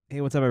Hey,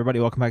 what's up, everybody?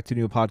 Welcome back to a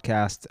new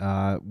podcast.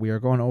 We are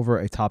going over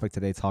a topic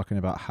today talking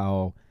about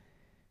how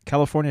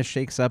California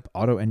shakes up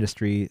auto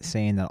industry,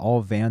 saying that all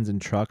vans and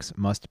trucks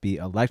must be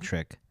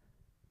electric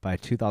by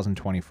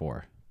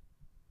 2024.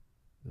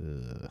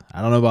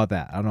 I don't know about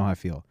that. I don't know how I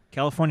feel.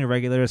 California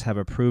regulators have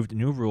approved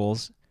new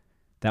rules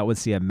that would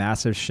see a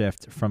massive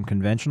shift from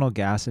conventional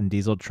gas and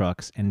diesel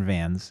trucks and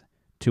vans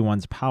to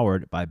ones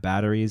powered by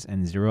batteries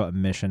and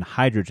zero-emission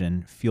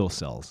hydrogen fuel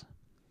cells.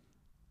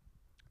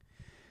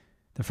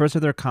 The first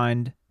of their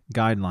kind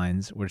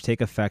guidelines, which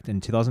take effect in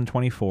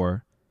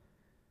 2024,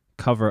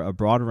 cover a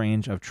broad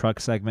range of truck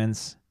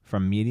segments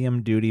from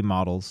medium-duty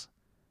models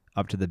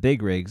up to the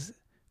big rigs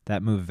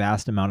that move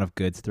vast amount of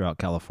goods throughout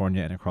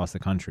California and across the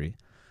country.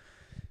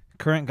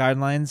 Current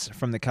guidelines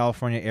from the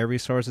California Air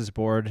Resources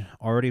Board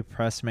already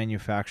press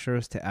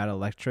manufacturers to add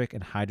electric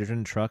and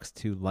hydrogen trucks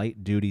to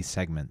light-duty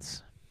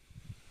segments.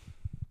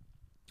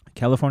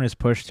 California's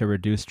push to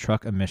reduce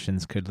truck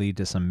emissions could lead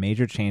to some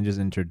major changes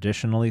in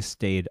traditionally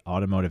staid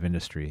automotive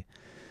industry.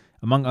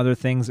 Among other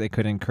things, it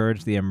could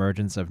encourage the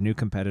emergence of new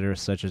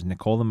competitors such as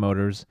Nikola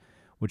Motors,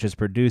 which is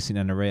producing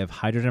an array of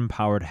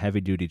hydrogen-powered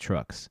heavy-duty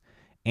trucks,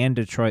 and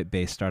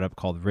Detroit-based startup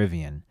called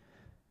Rivian,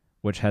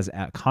 which has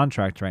a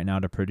contract right now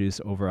to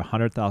produce over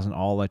 100,000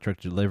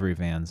 all-electric delivery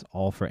vans,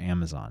 all for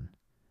Amazon.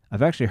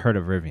 I've actually heard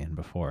of Rivian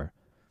before.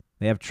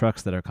 They have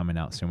trucks that are coming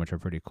out soon, which are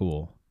pretty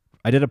cool.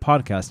 I did a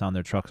podcast on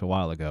their trucks a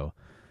while ago,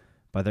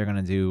 but they're going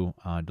to do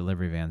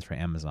delivery vans for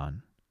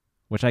Amazon,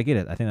 which I get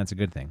it. I think that's a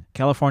good thing.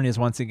 California is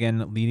once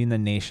again leading the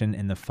nation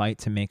in the fight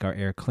to make our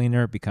air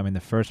cleaner, becoming the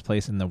first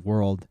place in the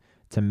world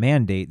to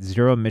mandate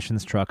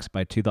zero-emissions trucks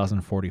by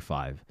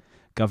 2045.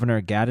 Governor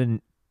Gavin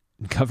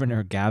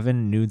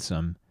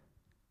Newsom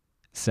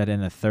said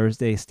in a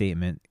Thursday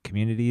statement,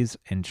 communities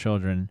and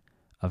children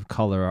of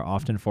color are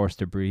often forced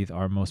to breathe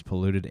our most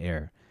polluted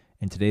air,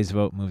 and today's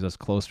vote moves us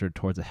closer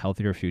towards a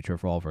healthier future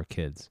for all of our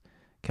kids.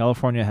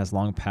 California has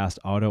long passed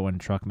auto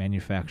and truck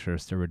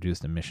manufacturers to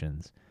reduce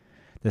emissions.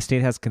 The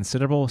state has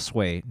considerable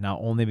sway, not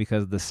only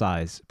because of the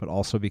size, but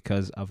also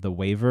because of the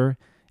waiver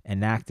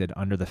enacted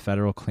under the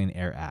Federal Clean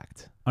Air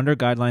Act. Under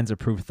guidelines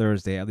approved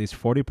Thursday, at least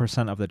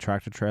 40% of the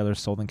tractor-trailers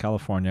sold in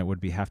California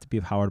would have to be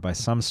powered by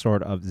some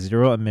sort of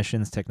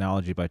zero-emissions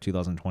technology by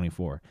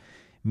 2024.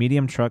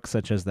 Medium trucks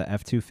such as the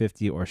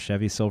F-250 or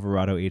Chevy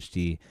Silverado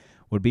HD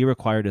would be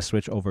required to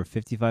switch over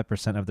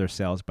 55% of their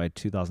sales by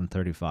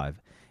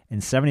 2035,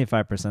 and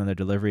 75% of their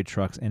delivery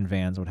trucks and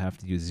vans would have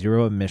to use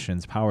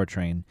zero-emissions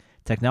powertrain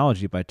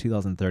technology by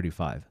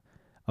 2035,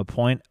 a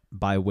point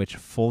by which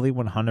fully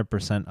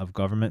 100% of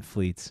government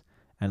fleets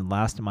and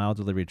last-mile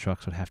delivery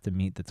trucks would have to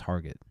meet the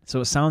target.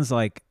 So it sounds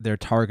like they're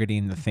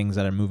targeting the things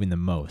that are moving the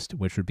most,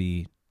 which would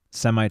be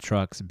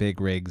semi-trucks, big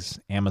rigs,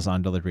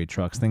 Amazon delivery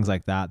trucks, things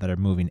like that are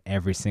moving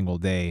every single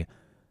day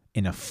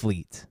in a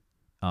fleet.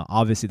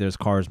 Obviously, there's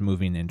cars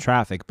moving in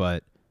traffic,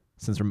 but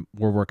since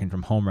we're working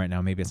from home right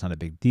now, maybe it's not a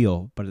big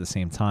deal. But at the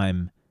same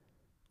time,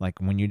 like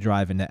when you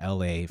drive into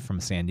LA from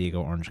San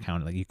Diego, Orange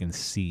County, like you can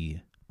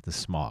see the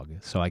smog.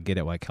 So I get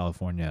it why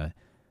California,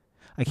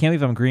 I can't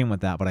believe I'm agreeing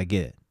with that, but I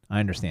get it. I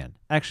understand.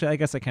 Actually, I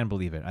guess I can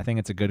believe it. I think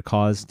it's a good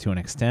cause to an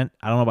extent.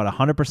 I don't know about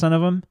 100%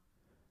 of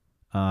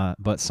them,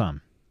 but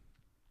some.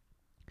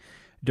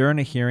 During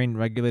a hearing,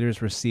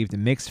 regulators received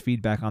mixed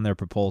feedback on their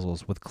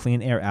proposals, with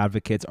clean air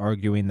advocates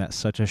arguing that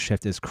such a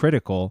shift is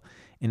critical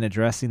in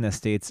addressing the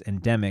state's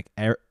endemic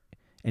air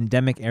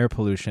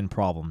pollution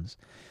problems,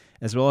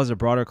 as well as a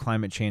broader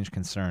climate change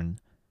concern.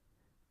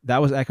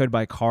 That was echoed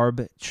by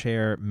CARB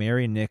Chair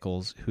Mary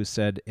Nichols, who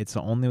said, "It's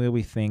the only way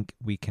we think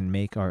we can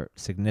make our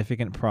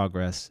significant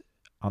progress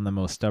on the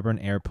most stubborn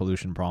air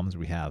pollution problems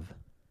we have."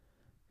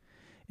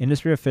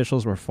 Industry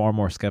officials were far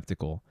more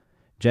skeptical.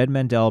 Jed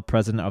Mendel,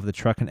 president of the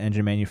Truck and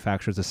Engine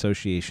Manufacturers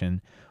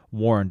Association,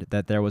 warned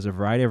that there was a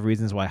variety of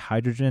reasons why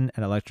hydrogen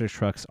and electric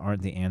trucks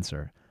aren't the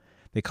answer.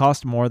 They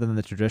cost more than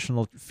the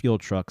traditional fuel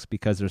trucks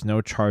because there's no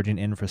charging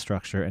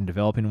infrastructure and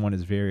developing one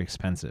is very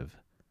expensive.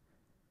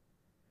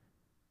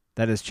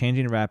 That is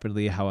changing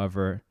rapidly,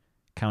 however,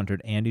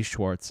 countered Andy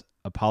Schwartz,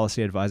 a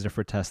policy advisor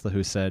for Tesla,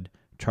 who said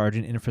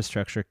charging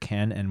infrastructure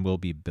can and will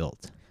be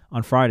built.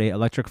 On Friday,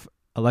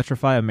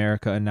 Electrify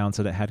America announced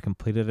that it had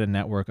completed a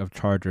network of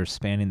chargers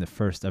spanning the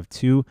first of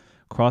 2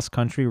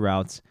 cross-country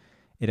routes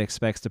it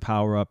expects to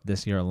power up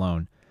this year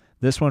alone,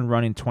 this one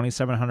running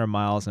 2,700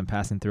 miles and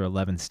passing through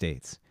 11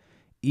 states.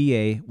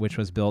 EA, which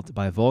was built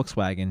by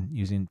Volkswagen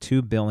using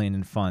 $2 billion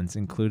in funds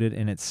included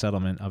in its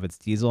settlement of its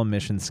diesel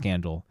emissions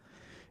scandal,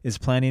 is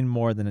planning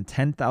more than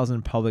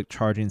 10,000 public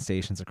charging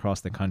stations across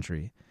the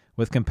country,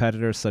 with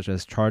competitors such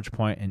as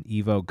ChargePoint and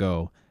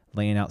EvoGo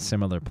laying out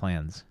similar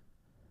plans.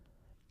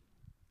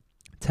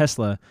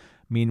 Tesla,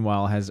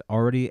 meanwhile, has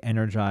already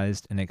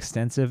energized an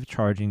extensive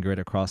charging grid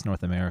across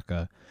North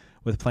America,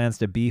 with plans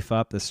to beef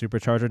up the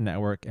supercharger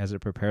network as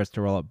it prepares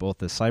to roll out both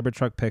the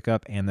Cybertruck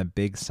pickup and the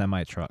big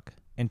semi-truck.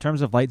 In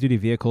terms of light-duty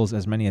vehicles,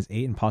 as many as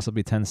 8 and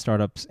possibly 10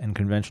 startups and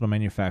conventional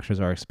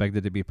manufacturers are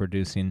expected to be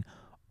producing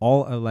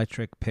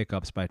all-electric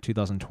pickups by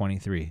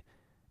 2023,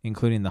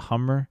 including the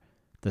Hummer,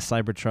 the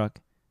Cybertruck,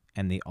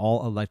 and the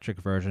all-electric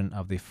version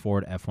of the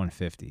Ford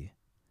F-150.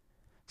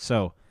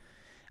 So,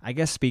 I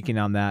guess speaking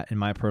on that in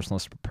my personal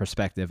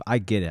perspective, I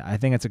get it. I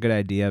think it's a good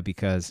idea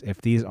because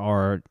if these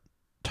are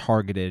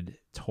targeted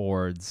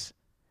towards,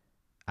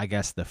 I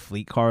guess, the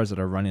fleet cars that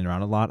are running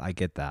around a lot, I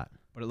get that.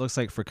 But it looks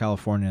like for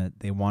California,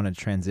 they want to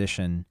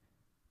transition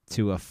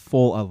to a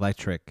full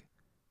electric,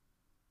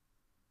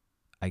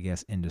 I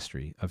guess,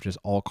 industry of just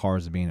all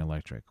cars being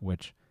electric,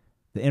 which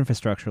the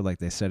infrastructure, like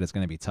they said, is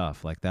going to be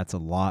tough. Like, that's a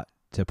lot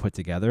to put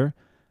together.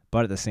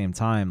 But at the same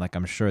time, like,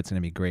 I'm sure it's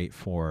going to be great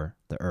for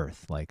the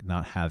earth, like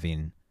not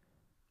having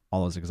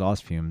all those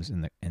exhaust fumes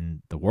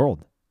in the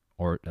world,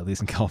 or at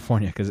least in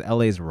California, because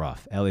LA is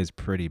rough. LA is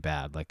pretty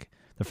bad. Like,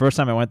 the first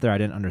time I went there, I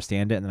didn't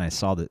understand it, and then I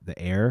saw the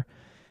air,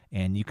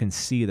 and you can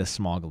see the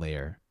smog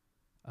layer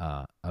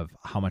of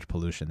how much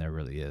pollution there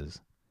really is.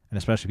 And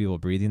especially people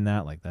breathing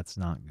that, like, that's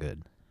not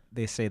good.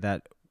 They say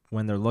that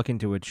when they're looking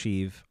to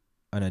achieve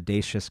an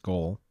audacious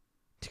goal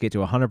to get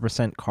to a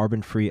 100%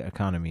 carbon-free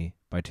economy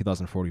by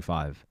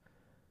 2045,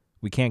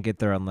 we can't get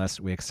there unless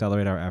we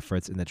accelerate our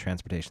efforts in the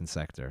transportation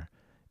sector,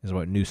 is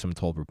what Newsom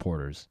told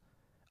reporters.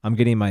 I'm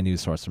getting my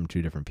news source from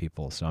two different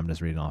people, so I'm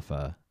just reading off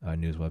a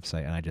news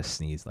website, and I just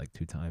sneezed like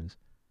 2 times.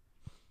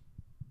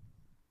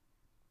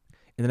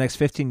 In the next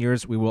 15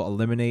 years, we will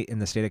eliminate in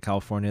the state of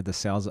California the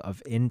sales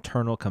of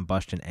internal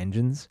combustion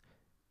engines.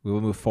 We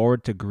will move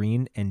forward to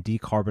green and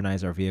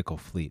decarbonize our vehicle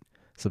fleet,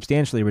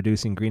 substantially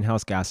reducing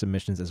greenhouse gas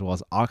emissions as well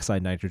as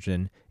oxide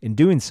nitrogen. In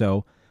doing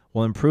so,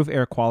 we'll improve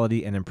air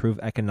quality and improve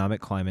economic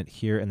climate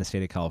here in the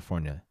state of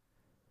California.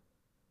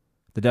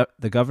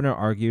 The governor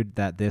argued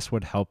that this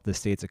would help the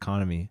state's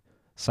economy,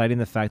 citing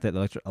the fact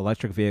that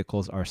electric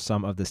vehicles are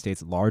some of the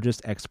state's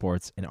largest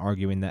exports and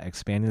arguing that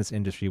expanding this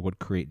industry would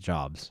create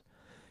jobs.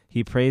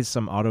 He praised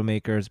some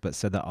automakers but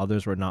said that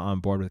others were not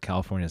on board with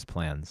California's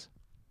plans.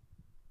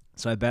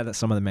 So I bet that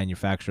some of the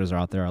manufacturers are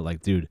out there are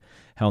like, dude,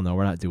 hell no,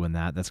 we're not doing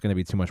that. That's going to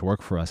be too much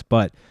work for us.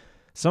 But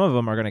some of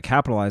them are going to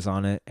capitalize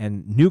on it,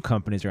 and new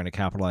companies are going to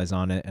capitalize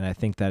on it, and I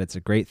think that it's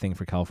a great thing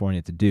for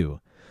California to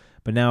do.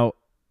 But now,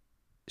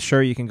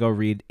 sure, you can go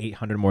read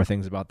 800 more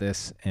things about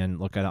this and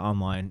look at it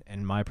online,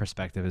 and my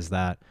perspective is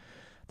that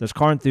there's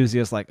car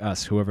enthusiasts like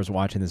us, whoever's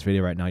watching this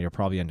video right now, you're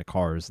probably into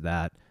cars,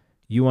 that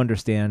you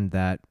understand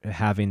that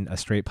having a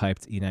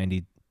straight-piped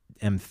E90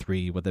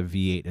 M3 with a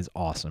V8 is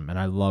awesome, and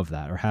I love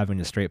that. Or having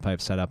a straight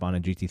pipe set up on a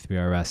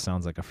GT3 RS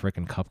sounds like a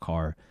freaking cup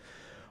car.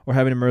 Or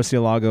having a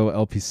Murcielago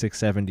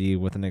LP670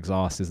 with an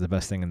exhaust is the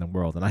best thing in the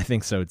world, and I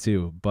think so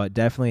too. But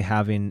definitely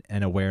having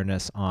an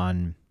awareness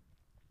on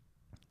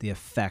the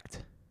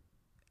effect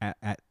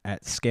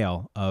at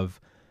scale of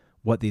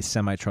what these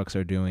semi-trucks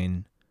are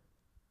doing,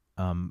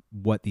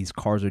 what these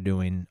cars are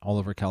doing all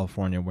over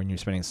California when you're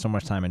spending so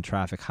much time in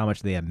traffic, how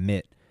much they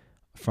emit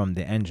from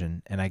the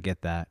engine, and I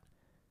get that.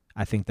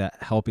 I think that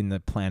helping the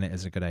planet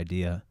is a good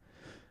idea.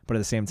 But at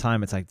the same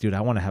time, it's like, dude,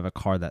 I want to have a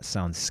car that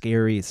sounds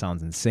scary, it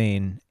sounds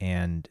insane,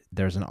 and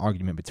there's an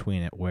argument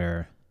between it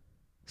where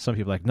some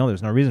people are like, no,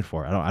 there's no reason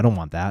for it. I don't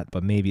want that.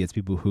 But maybe it's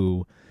people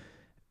who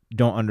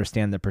don't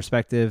understand the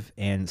perspective,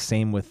 and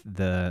same with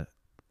the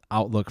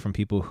outlook from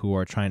people who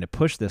are trying to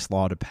push this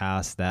law to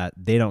pass, that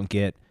they don't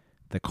get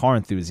the car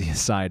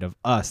enthusiast side of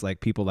us,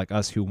 like people like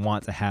us who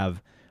want to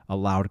have a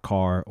loud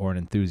car or an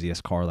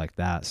enthusiast car like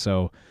that.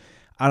 So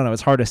I don't know.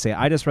 It's hard to say.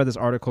 I just read this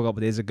article a couple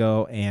days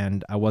ago,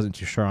 and I wasn't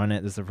too sure on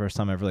it. This is the first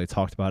time I've really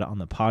talked about it on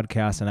the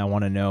podcast, and I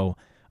want to know,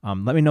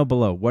 let me know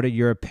below. What are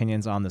your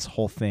opinions on this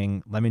whole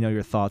thing? Let me know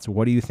your thoughts.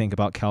 What do you think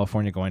about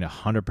California going to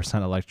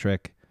 100%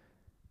 electric?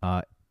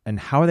 And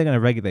how are they going to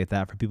regulate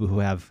that for people who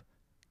have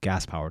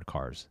gas-powered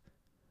cars?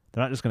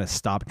 They're not just going to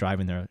stop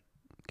driving their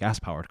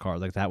gas-powered car.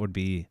 Like, that would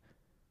be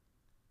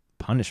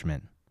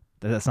punishment.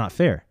 That's not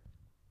fair.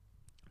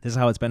 This is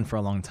how it's been for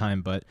a long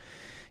time, but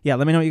yeah,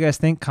 let me know what you guys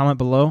think. Comment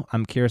below.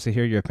 I'm curious to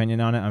hear your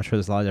opinion on it. I'm sure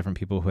there's a lot of different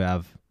people who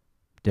have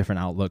different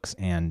outlooks,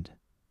 and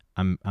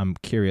I'm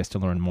curious to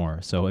learn more.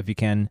 So if you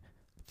can,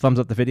 thumbs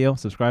up the video,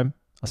 subscribe.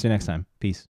 I'll see you next time. Peace.